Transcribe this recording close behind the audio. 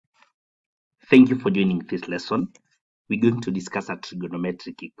Thank you for joining this lesson. We're going to discuss a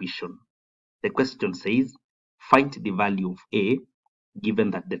trigonometric equation. The question says, find the value of A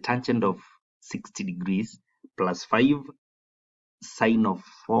given that the tangent of 60 degrees plus 5 sine of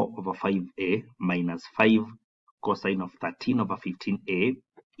 4 over 5A minus 5 cosine of 13 over 15A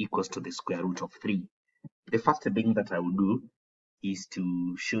equals to the square root of 3. The first thing that I will do is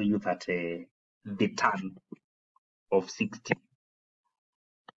to show you that the tan of 60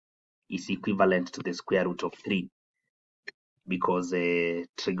 is equivalent to the square root of 3, because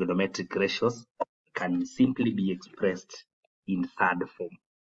trigonometric ratios can simply be expressed in third form.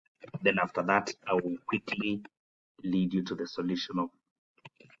 Then after that, I will quickly lead you to the solution of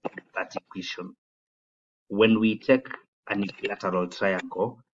that equation. When we take an equilateral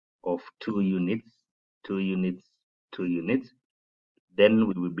triangle of 2 units, 2 units, 2 units, then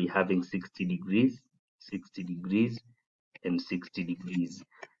we will be having 60 degrees, 60 degrees, and 60 degrees.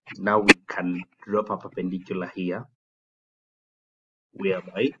 Now we can drop a perpendicular here,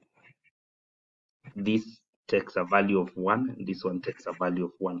 whereby this takes a value of 1, and this one takes a value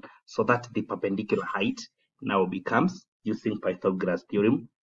of 1, so that the perpendicular height now becomes, using Pythagoras theorem,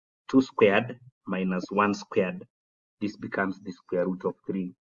 2 squared minus 1 squared. This becomes the square root of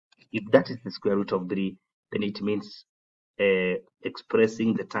 3. If that is the square root of 3, then it means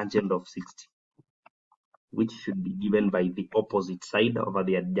expressing the tangent of 60, which should be given by the opposite side over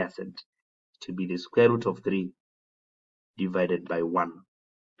the adjacent, to be the square root of 3 divided by 1.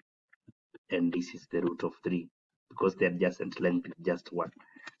 And this is the root of 3, because the adjacent length is just 1.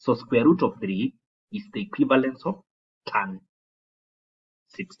 So square root of 3 is the equivalence of tan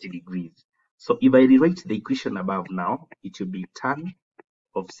 60 degrees. So if I rewrite the equation above now, it will be tan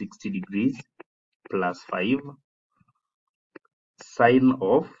of 60 degrees plus 5 sine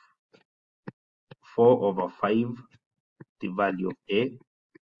of 4 over 5, the value of A,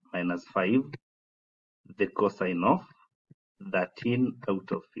 minus 5, the cosine of 13 out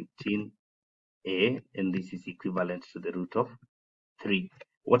of 15A, and this is equivalent to the root of 3.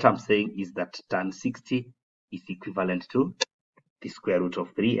 What I'm saying is that tan 60 is equivalent to the square root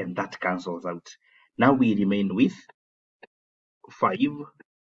of 3, and that cancels out. Now we remain with 5,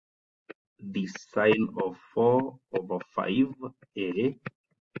 the sine of 4 over 5A,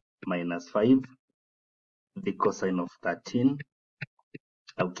 minus 5, the cosine of 13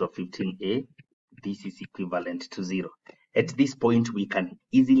 out of 15A. This is equivalent to 0. At this point, we can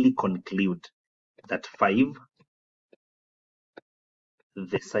easily conclude that 5,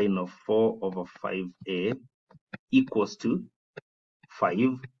 the sine of 4 over 5A, equals to 5,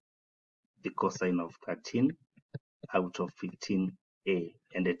 the cosine of 13 out of 15A.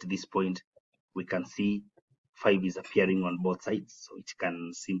 And at this point, we can see 5 is appearing on both sides, so it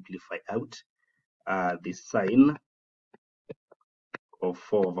can simplify out. The sine of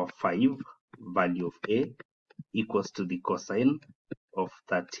 4 over 5, value of A, equals to the cosine of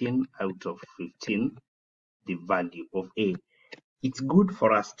 13 out of 15, the value of A. It's good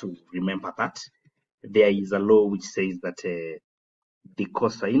for us to remember that there is a law which says that the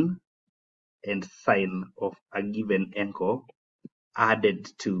cosine and sine of a given angle added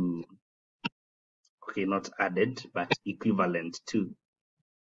to, okay, not added, but equivalent to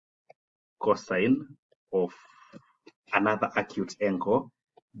cosine of another acute angle.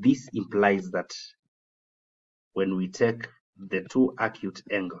 This implies that when we take the two acute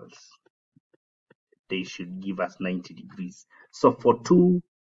angles, they should give us 90 degrees. So for two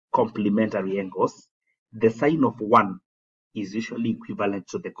complementary angles, the sine of one is usually equivalent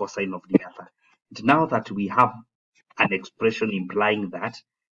to the cosine of the other. And now that we have an expression implying that,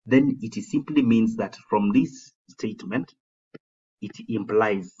 then it simply means that from this statement, it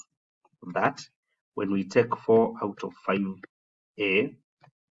implies that when we take 4 out of 5A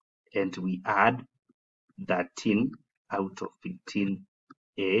and we add 13 out of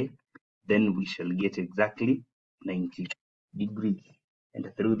 15A, then we shall get exactly 90 degrees.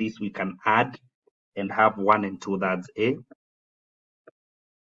 And through this, we can add and have 1 2/3 A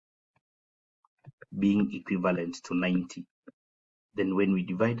being equivalent to 90. Then when we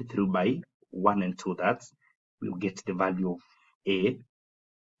divide through by 1 2/3, we'll get the value of A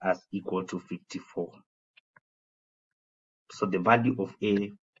as equal to 54. So the value of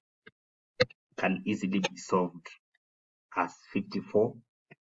A can easily be solved as 54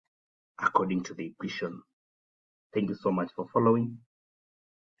 according to the equation. Thank you so much for following.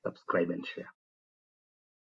 Subscribe and share.